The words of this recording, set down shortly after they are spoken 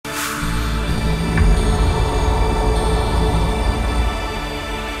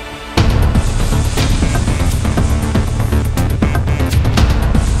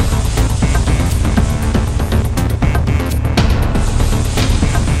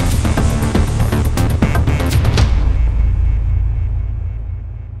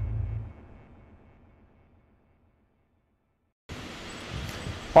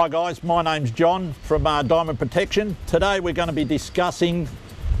Hi guys, my name's John from Diamond Protection. Today we're going to be discussing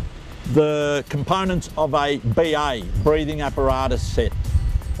the components of a BA, breathing apparatus set.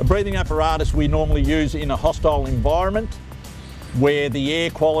 A breathing apparatus we normally use in a hostile environment where the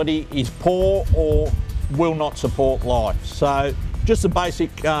air quality is poor or will not support life. So just the basic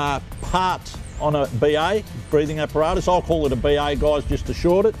parts on a BA, breathing apparatus. I'll call it a BA, guys, just to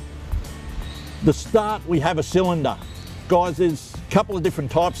short it. The start, we have a cylinder. Guys, there's a couple of different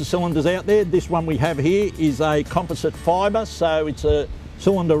types of cylinders out there. This one we have here is a composite fibre, so it's a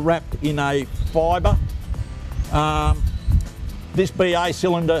cylinder wrapped in a fibre. This BA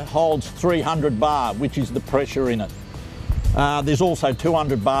cylinder holds 300 bar, which is the pressure in it. There's also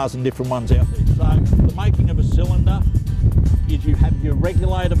 200 bars and different ones out there. So the making of a cylinder is you have your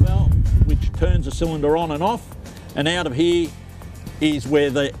regulator valve, which turns the cylinder on and off, and out of here is where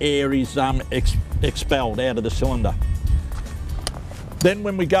the air is expelled out of the cylinder. Then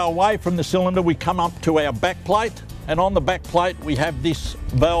when we go away from the cylinder, we come up to our back plate, and on the back plate we have this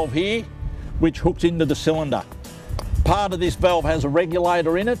valve here which hooks into the cylinder. Part of this valve has a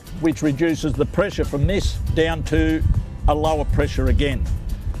regulator in it which reduces the pressure from this down to a lower pressure again.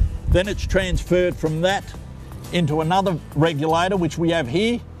 Then it's transferred from that into another regulator which we have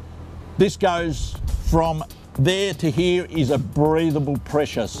here. This goes from there to here is a breathable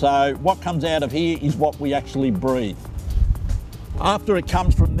pressure, so what comes out of here is what we actually breathe. After it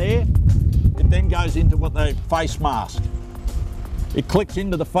comes from there, it then goes into what the face mask. It clicks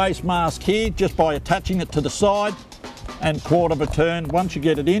into the face mask here just by attaching it to the side and quarter of a turn. Once you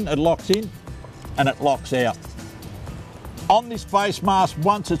get it in, it locks in and it locks out. On this face mask,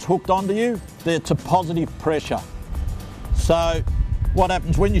 once it's hooked onto you, it's a positive pressure. So what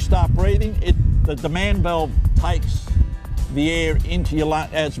happens when you start breathing, the demand valve takes the air into your lung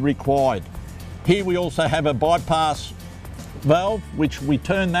as required. Here we also have a bypass valve, which we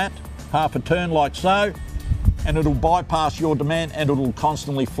turn that half a turn like so, and it'll bypass your demand and it'll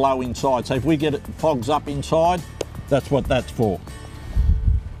constantly flow inside. So if we get it fogs up inside, that's what that's for.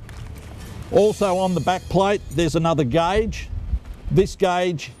 Also on the back plate, there's another gauge. This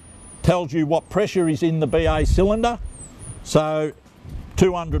gauge tells you what pressure is in the BA cylinder. So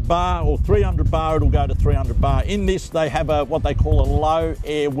 200 bar or 300 bar, it'll go to 300 bar. In this, they have what they call a low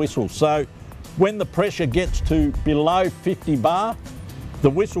air whistle. So when the pressure gets to below 50 bar, the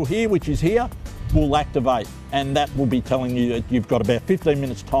whistle here, which is here, will activate, and that will be telling you that you've got about 15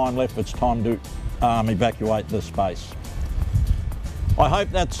 minutes time left. It's time to evacuate the space. I hope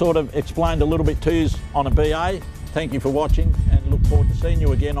that sort of explained a little bit to you on a BA. Thank you for watching and look forward to seeing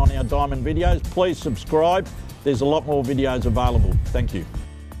you again on our Diamond videos. Please subscribe. There's a lot more videos available. Thank you.